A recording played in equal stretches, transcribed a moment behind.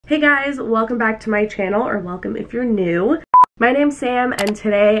Hey guys, welcome back to my channel, or welcome if you're new. My name's Sam, and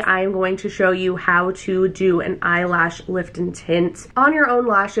today I am going to show you how to do an eyelash lift and tint on your own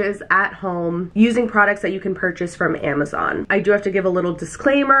lashes at home using products that you can purchase from Amazon. I do have to give a little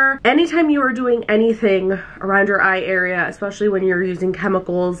disclaimer. Anytime you are doing anything around your eye area, especially when you're using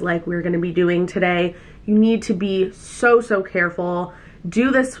chemicals like we're going to be doing today, you need to be so careful.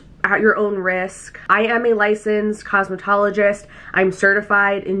 Do this at your own risk. I am a licensed cosmetologist. I'm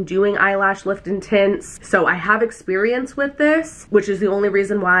certified in doing eyelash lift and tints, so I have experience with this, which is the only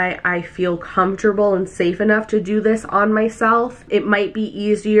reason why I feel comfortable and safe enough to do this on myself. It might be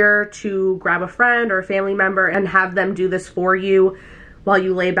easier to grab a friend or a family member and have them do this for you while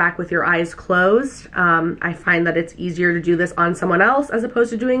you lay back with your eyes closed. I find that it's easier to do this on someone else as opposed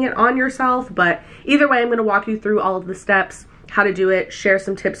to doing it on yourself, but either way, I'm going to walk you through all of the steps, how to do it, share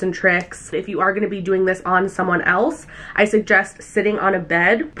some tips and tricks. If you are going to be doing this on someone else, I suggest sitting on a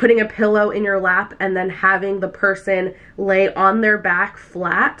bed, putting a pillow in your lap, and then having the person lay on their back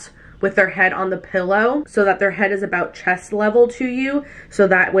flat with their head on the pillow so that their head is about chest level to you, so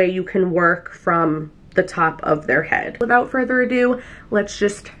that way you can work from the top of their head. Without further ado, let's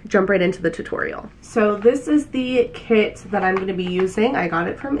just jump right into the tutorial. So this is the kit that I'm going to be using. I got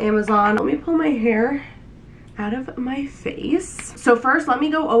it from Amazon. Let me pull my hair out of my face. So first, let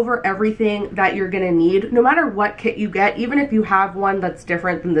me go over everything that you're gonna need. No matter what kit you get, even if you have one that's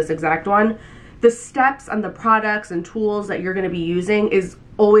different than this exact one, the steps and the products and tools that you're gonna be using is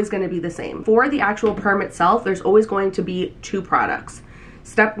always gonna be the same. For the actual perm itself, there's always going to be two products.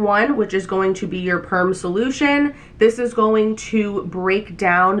 Step one, which is going to be your perm solution. This is going to break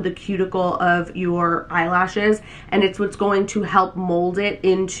down the cuticle of your eyelashes, and it's what's going to help mold it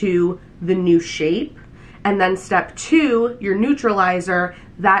into the new shape. And then step two, your neutralizer,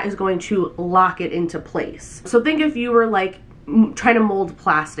 that is going to lock it into place. So think if you were like trying to mold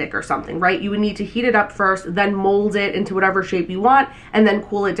plastic or something, right? You would need to heat it up first, then mold it into whatever shape you want, and then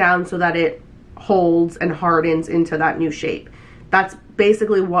cool it down so that it holds and hardens into that new shape. That's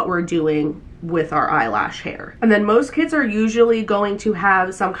basically what we're doing with our eyelash hair. And then most kits are usually going to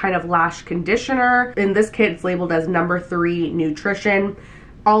have some kind of lash conditioner. In this kit, it's labeled as number 3 nutrition.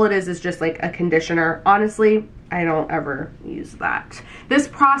 All it is just like a conditioner. Honestly, I don't ever use that. This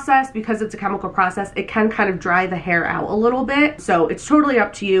process, because it's a chemical process, it can kind of dry the hair out a little bit. So it's totally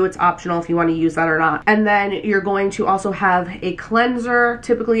up to you. It's optional if you want to use that or not. And then you're going to also have a cleanser,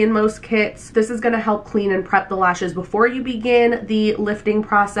 typically in most kits. This is going to help clean and prep the lashes before you begin the lifting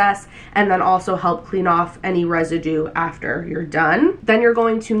process, and then also help clean off any residue after you're done. Then you're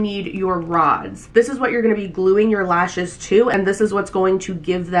going to need your rods. This is what you're going to be gluing your lashes to, and this is what's going to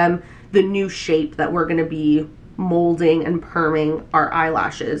give them the new shape that we're going to be molding and perming our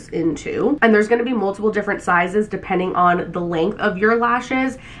eyelashes into. And there's going to be multiple different sizes depending on the length of your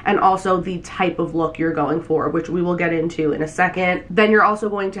lashes and also the type of look you're going for, which we will get into in a second. Then you're also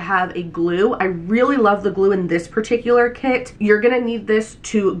going to have a glue. I really love the glue in this particular kit. You're going to need this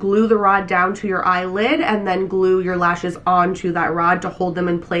to glue the rod down to your eyelid and then glue your lashes onto that rod to hold them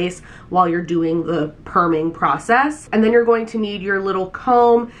in place while you're doing the perming process. And then you're going to need your little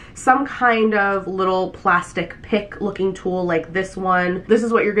comb, some kind of little plastic pick looking tool like this one. This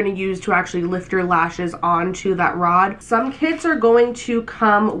is what you're going to use to actually lift your lashes onto that rod. Some kits are going to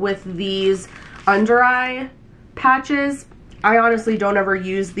come with these under eye patches. I honestly don't ever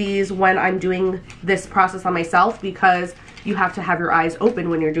use these when I'm doing this process on myself because you have to have your eyes open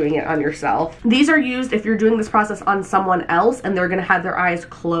when you're doing it on yourself. These are used if you're doing this process on someone else and they're going to have their eyes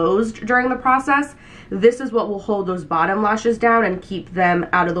closed during the process. This is what will hold those bottom lashes down and keep them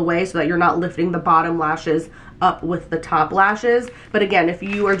out of the way so that you're not lifting the bottom lashes up with the top lashes. But again, if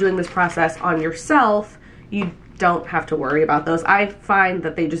you are doing this process on yourself, you don't have to worry about those. I find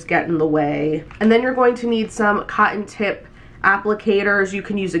that they just get in the way. And then you're going to need some cotton tip applicators. You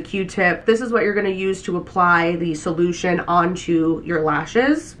can use a Q-tip. This is what you're going to use to apply the solution onto your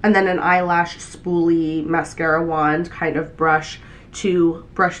lashes. And then an eyelash spoolie mascara wand kind of brush to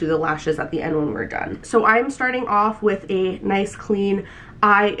brush through the lashes at the end when we're done. So I'm starting off with a nice clean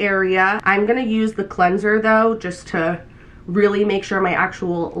eye area. I'm going to use the cleanser though, just to really make sure my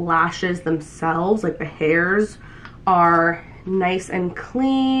actual lashes themselves, like the hairs, are nice and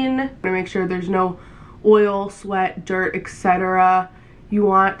clean. I'm going to make sure there's no oil, sweat, dirt, etc. You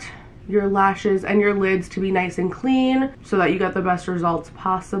want your lashes and your lids to be nice and clean so that you get the best results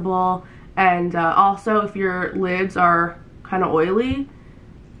possible. And also, if your lids are kind of oily,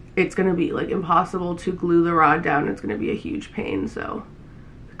 it's going to be like impossible to glue the rod down. It's going to be a huge pain. So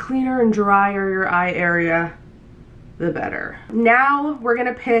the cleaner and drier your eye area, the better. Now we're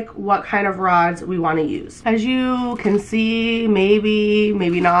gonna pick what kind of rods we want to use. As you can see, maybe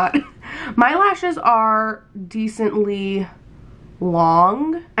not, my lashes are decently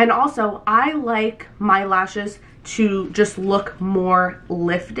long, and also I like my lashes to just look more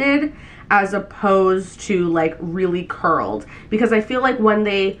lifted as opposed to like really curled, because I feel like when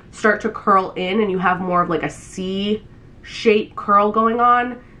they start to curl in and you have more of like a C shape curl going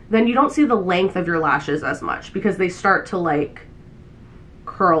on, then you don't see the length of your lashes as much because they start to like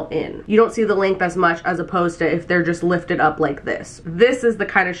curl in. You don't see the length as much as opposed to if they're just lifted up like this. This is the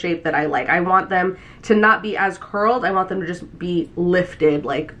kind of shape that I like. I want them to not be as curled. I want them to just be lifted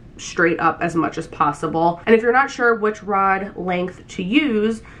like straight up as much as possible. And if you're not sure which rod length to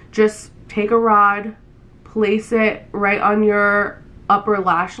use, just take a rod, place it right on your upper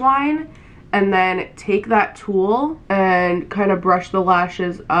lash line, and then take that tool and kind of brush the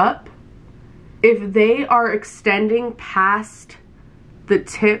lashes up. If they are extending past the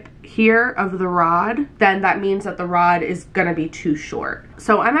tip here of the rod, then that means that the rod is gonna be too short.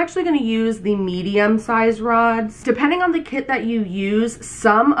 So I'm actually gonna use the medium size rods. Depending on the kit that you use,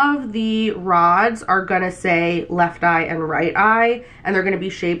 some of the rods are gonna say left eye and right eye, and they're gonna be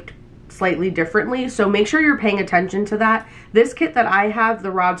shaped slightly differently, so make sure you're paying attention to that. This kit that I have, the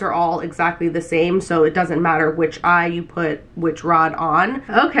rods are all exactly the same, so it doesn't matter which eye you put which rod on.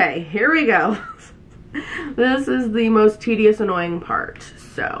 Okay, here we go. This is the most tedious, annoying part,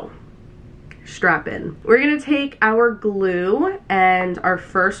 so strap in. We're gonna take our glue and our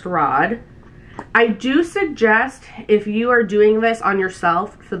first rod. I do suggest, if you are doing this on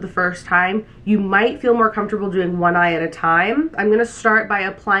yourself for the first time, you might feel more comfortable doing one eye at a time. I'm gonna start by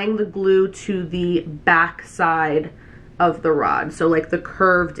applying the glue to the back side of the rod, so like the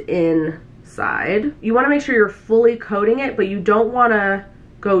curved in side. You wanna make sure you're fully coating it, but you don't wanna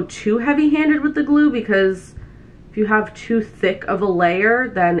go too heavy-handed with the glue, because if you have too thick of a layer,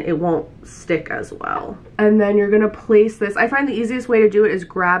 then it won't stick as well. And then you're gonna place this. I find the easiest way to do it is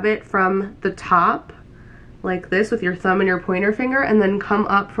grab it from the top, like this, with your thumb and your pointer finger, and then come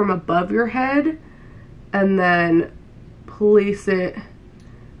up from above your head, and then place it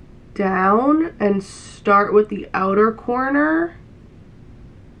down and start with the outer corner,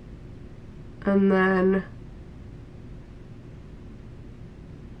 and then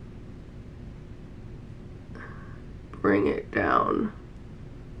bring it down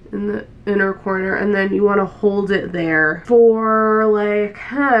in the inner corner, and then you want to hold it there for like,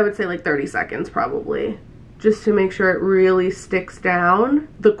 I would say like 30 seconds probably, just to make sure it really sticks down.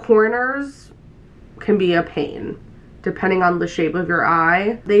 The corners can be a pain depending on the shape of your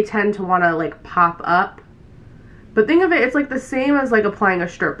eye. They tend to want to like pop up, but think of it, it's like the same as like applying a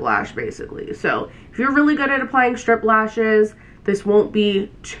strip lash basically. So if you're really good at applying strip lashes, this won't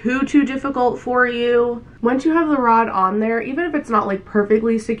be too difficult for you. Once you have the rod on there, even if it's not like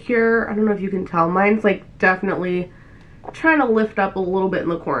perfectly secure, I don't know if you can tell, mine's like definitely trying to lift up a little bit in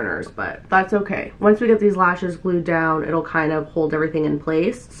the corners, but that's okay. Once we get these lashes glued down, it'll kind of hold everything in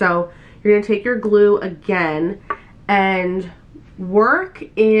place. So you're gonna take your glue again and work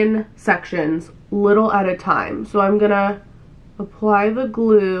in sections, little at a time. So I'm gonna apply the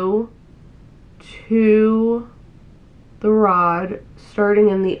glue to the rod starting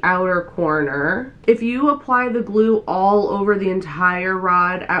in the outer corner. If you apply the glue all over the entire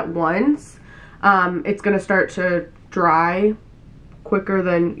rod at once, it's gonna start to dry quicker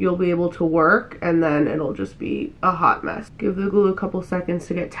than you'll be able to work, and then it'll just be a hot mess. Give the glue a couple seconds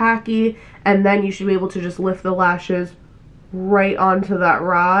to get tacky, and then you should be able to just lift the lashes right onto that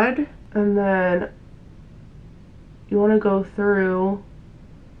rod. And then you want to go through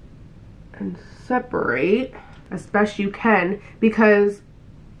and separate as best you can, because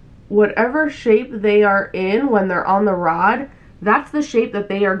whatever shape they are in when they're on the rod, that's the shape that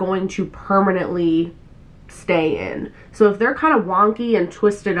they are going to permanently stay in. So if they're kind of wonky and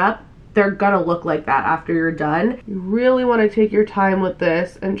twisted up, they're gonna look like that after you're done. You really want to take your time with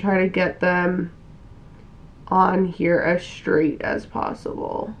this and try to get them on here as straight as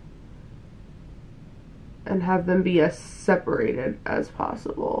possible and have them be as separated as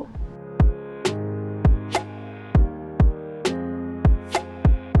possible.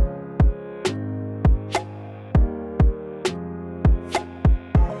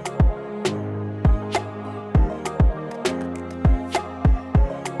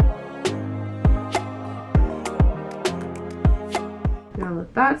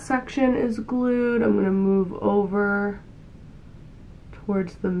 That section is glued. I'm going to move over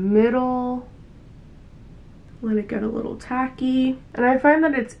towards the middle, let it get a little tacky. And I find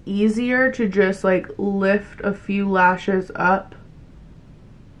that it's easier to just like lift a few lashes up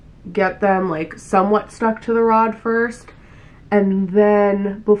get them like somewhat stuck to the rod first, and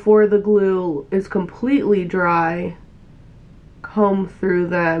then before the glue is completely dry, comb through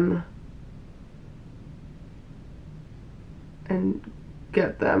them and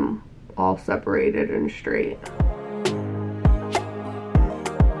get them all separated and straight.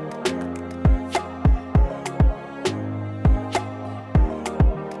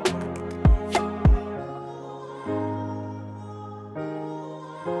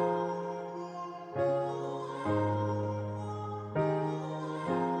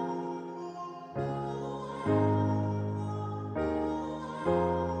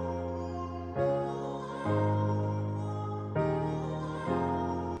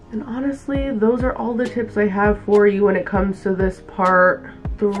 And honestly, those are all the tips I have for you when it comes to this part.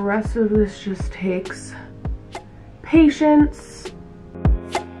 The rest of this just takes patience.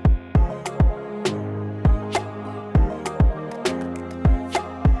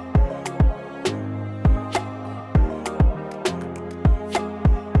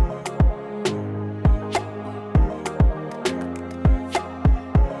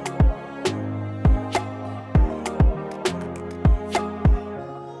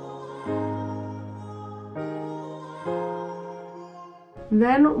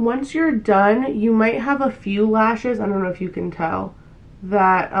 Then once you're done, you might have a few lashes, I don't know if you can tell,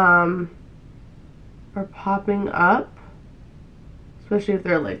 that are popping up, especially if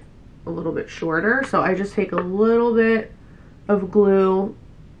they're like a little bit shorter. So I just take a little bit of glue,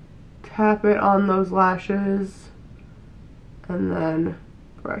 tap it on those lashes, and then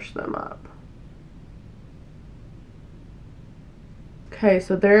brush them up. Okay,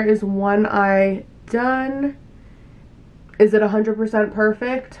 so there is one eye done. Is it 100%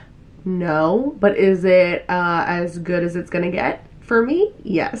 perfect? No, but is it as good as it's gonna get for me?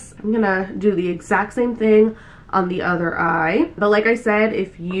 Yes. I'm gonna do the exact same thing on the other eye. But like I said,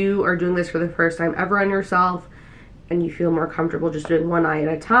 if you are doing this for the first time ever on yourself and you feel more comfortable just doing one eye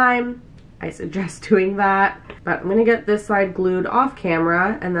at a time, I suggest doing that. But I'm gonna get this side glued off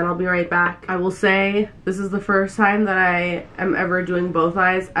camera and then I'll be right back. I will say this is the first time that I am ever doing both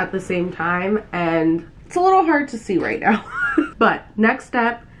eyes at the same time, and it's a little hard to see right now. But next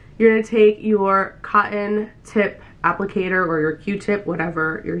step, you're gonna take your cotton tip applicator or your Q-tip,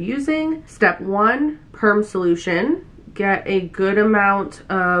 whatever you're using. Step 1, perm solution. Get a good amount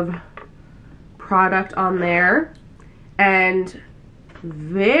of product on there and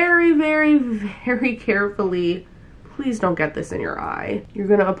very, very, very carefully, please don't get this in your eye. You're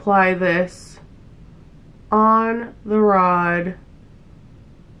gonna apply this on the rod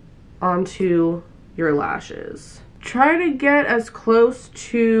onto your lashes. Try to get as close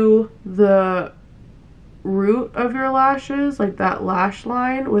to the root of your lashes, like that lash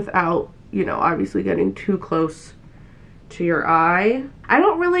line, without, you know, obviously getting too close to your eye. I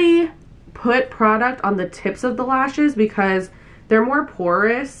don't really put product on the tips of the lashes because they're more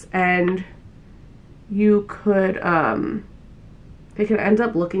porous and you could, they could end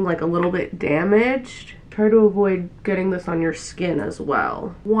up looking like a little bit damaged. Try to avoid getting this on your skin as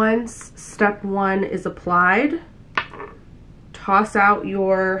well. Once step 1 is applied, toss out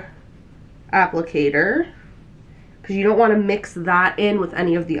your applicator because you don't want to mix that in with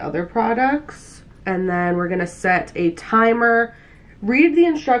any of the other products. And then we're gonna set a timer. Read the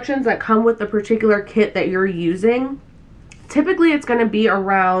instructions that come with the particular kit that you're using. Typically it's gonna be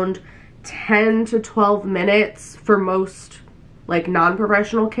around 10 to 12 minutes for most like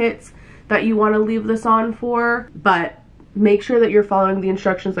non-professional kits that you want to leave this on for, but make sure that you're following the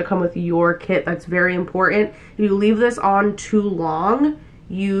instructions that come with your kit. That's very important. If you leave this on too long,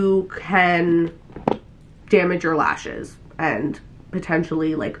 you can damage your lashes and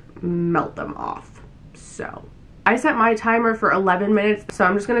potentially like melt them off. So I set my timer for 11 minutes, so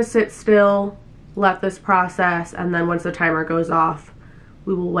I'm just gonna sit still, let this process, and then once the timer goes off,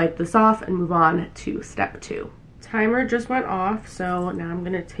 we will wipe this off and move on to step 2. Timer just went off, so now I'm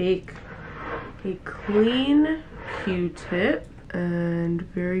gonna take a clean Q-tip and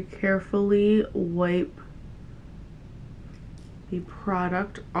very carefully wipe the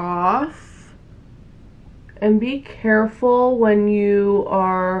product off. And be careful when you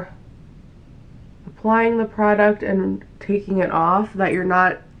are applying the product and taking it off that you're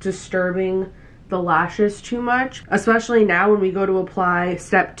not disturbing the lashes too much, especially now when we go to apply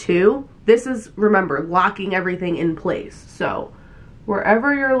step 2. This is, remember, locking everything in place. So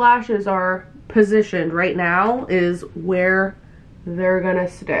wherever your lashes are positioned right now is where they're gonna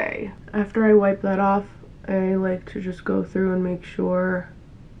stay. After I wipe that off, I like to just go through and make sure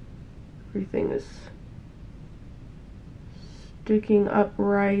everything is sticking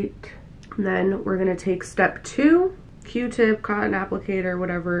upright. Then we're gonna take step 2 Q-tip, cotton applicator,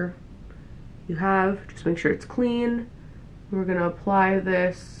 whatever you have. Just make sure it's clean. We're gonna apply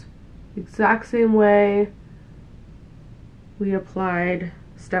this exact same way we applied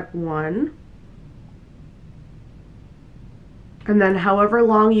step 1. And then however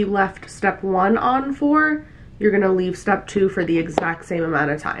long you left step 1 on for, you're gonna leave step 2 for the exact same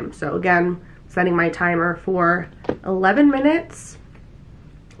amount of time. So again, setting my timer for 11 minutes.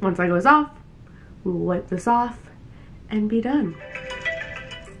 Once that goes off, we'll wipe this off and be done.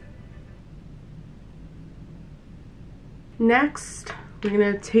 Next, we're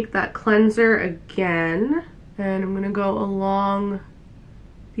gonna take that cleanser again, and I'm gonna go along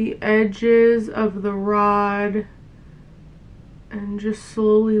the edges of the rod and just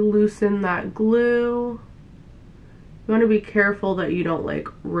slowly loosen that glue. You want to be careful that you don't like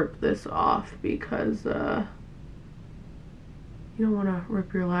rip this off, because you don't want to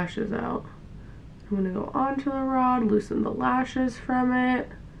rip your lashes out. I'm going to go onto the rod, loosen the lashes from it,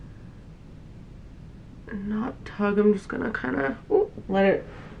 and not tug. I'm just going to kind of let it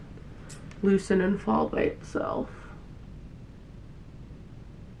loosen and fall by itself.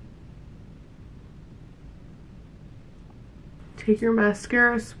 Take your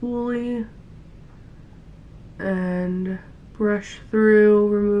mascara spoolie and brush through,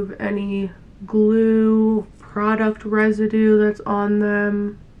 remove any glue, product residue that's on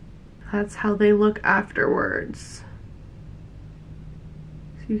them. That's how they look afterwards.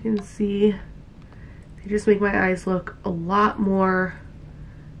 So you can see they just make my eyes look a lot more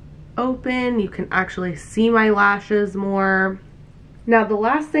open. You can actually see my lashes more. Now the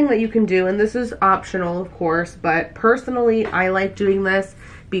last thing that you can do, and this is optional of course, but personally I like doing this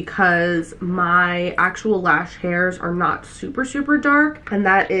because my actual lash hairs are not super dark, and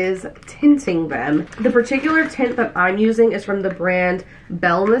that is tinting them. The particular tint that I'm using is from the brand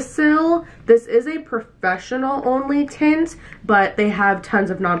Belmasil. This is a professional only tint, but they have tons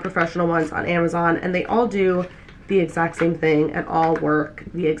of non-professional ones on Amazon, and they all do the exact same thing and all work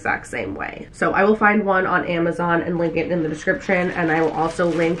the exact same way. So I will find one on Amazon and link it in the description, and I will also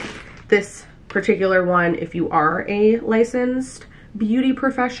link this particular one if you are a licensed beauty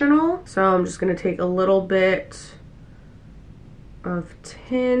professional. So I'm just going to take a little bit of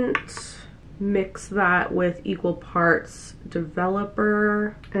tint, mix that with equal parts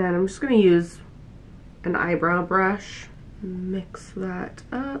developer, and I'm just going to use an eyebrow brush, mix that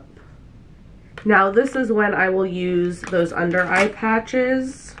up. Now this is when I will use those under eye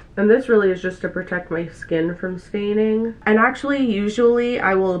patches, and this really is just to protect my skin from staining. And actually usually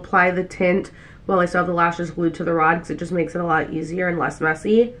I will apply the tint while I still have the lashes glued to the rod, because it just makes it a lot easier and less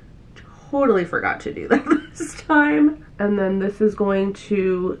messy. Totally forgot to do that this time. And then this is going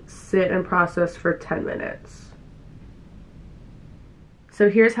to sit and process for 10 minutes.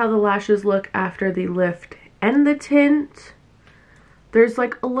 So here's how the lashes look after the lift and the tint. There's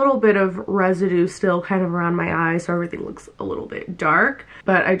like a little bit of residue still kind of around my eyes, so everything looks a little bit dark.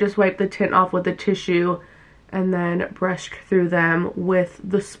 But I just wiped the tint off with a tissue and then brushed through them with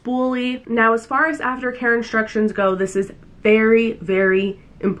the spoolie. Now, as far as aftercare instructions go, this is very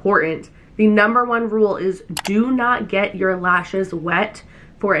important. The #1 rule is do not get your lashes wet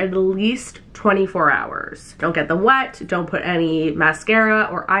for at least 24 hours. Don't get them wet, don't put any mascara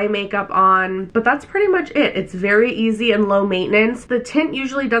or eye makeup on, but that's pretty much it. It's very easy and low maintenance. The tint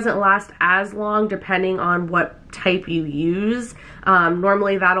usually doesn't last as long depending on what type you use.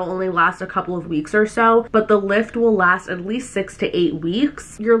 Normally that'll only last a couple of weeks or so, but the lift will last at least 6 to 8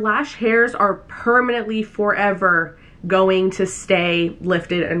 weeks. Your lash hairs are permanently forever going to stay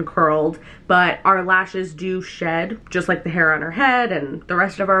lifted and curled, but our lashes do shed just like the hair on our head and the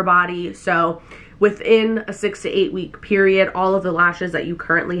rest of our body. So within a 6 to 8 week period, all of the lashes that you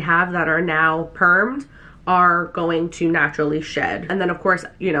currently have that are now permed are going to naturally shed. And then of course,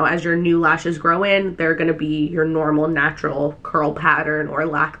 you know, as your new lashes grow in, they're going to be your normal natural curl pattern or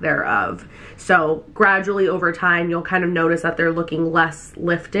lack thereof. So gradually over time, you'll kind of notice that they're looking less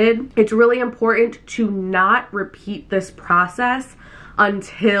lifted. It's really important to not repeat this process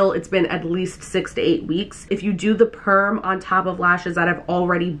until it's been at least 6 to 8 weeks. If you do the perm on top of lashes that have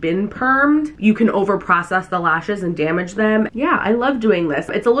already been permed, you can over process the lashes and damage them. Yeah, I love doing this.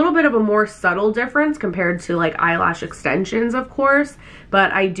 It's a little bit of a more subtle difference compared to like eyelash extensions, of course,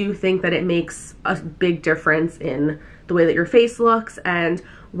 but I do think that it makes a big difference in the way that your face looks. And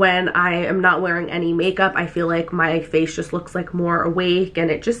when I am not wearing any makeup, I feel like my face just looks like more awake, and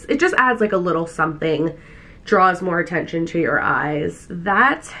it just adds like a little something draws more attention to your eyes.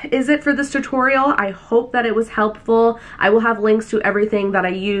 That is it for this tutorial. I hope that it was helpful. I will have links to everything that I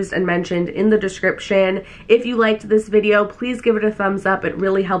used and mentioned in the description. If you liked this video, please give it a thumbs up. It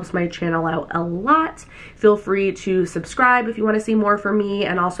really helps my channel out a lot. Feel free to subscribe if you want to see more from me,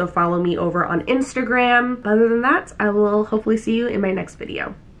 and also follow me over on Instagram. Other than that, I will hopefully see you in my next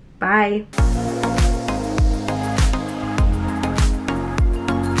video. Bye.